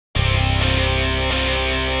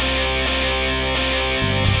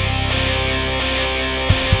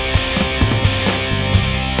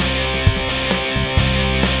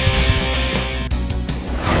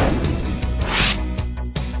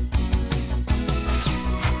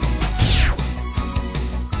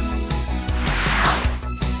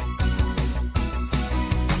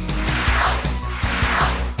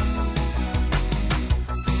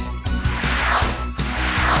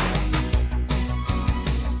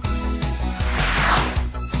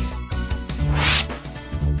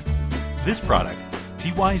This product,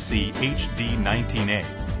 TYC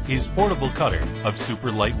HD19A, is portable cutter of super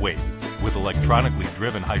lightweight with electronically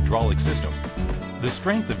driven hydraulic system. The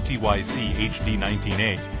strength of TYC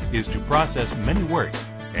HD19A is to process many works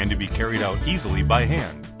and to be carried out easily by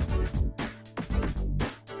hand.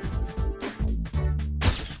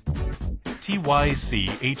 TYC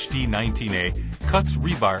HD19A cuts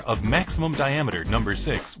rebar of maximum diameter number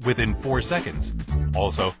 6 within 4 seconds.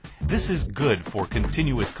 Also, this is good for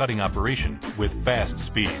continuous cutting operation with fast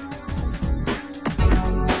speed.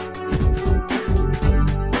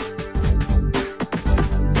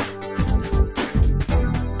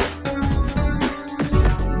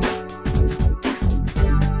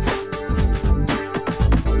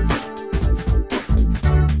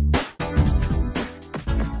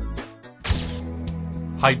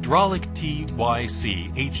 Hydraulic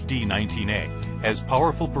TYC HD19A has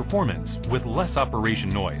powerful performance with less operation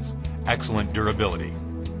noise, excellent durability.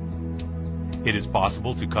 It is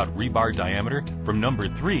possible to cut rebar diameter from number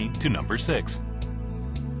 3 to number 6.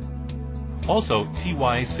 Also,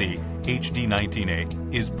 TYC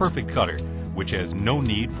HD19A is perfect cutter, which has no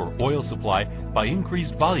need for oil supply by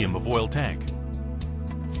increased volume of oil tank.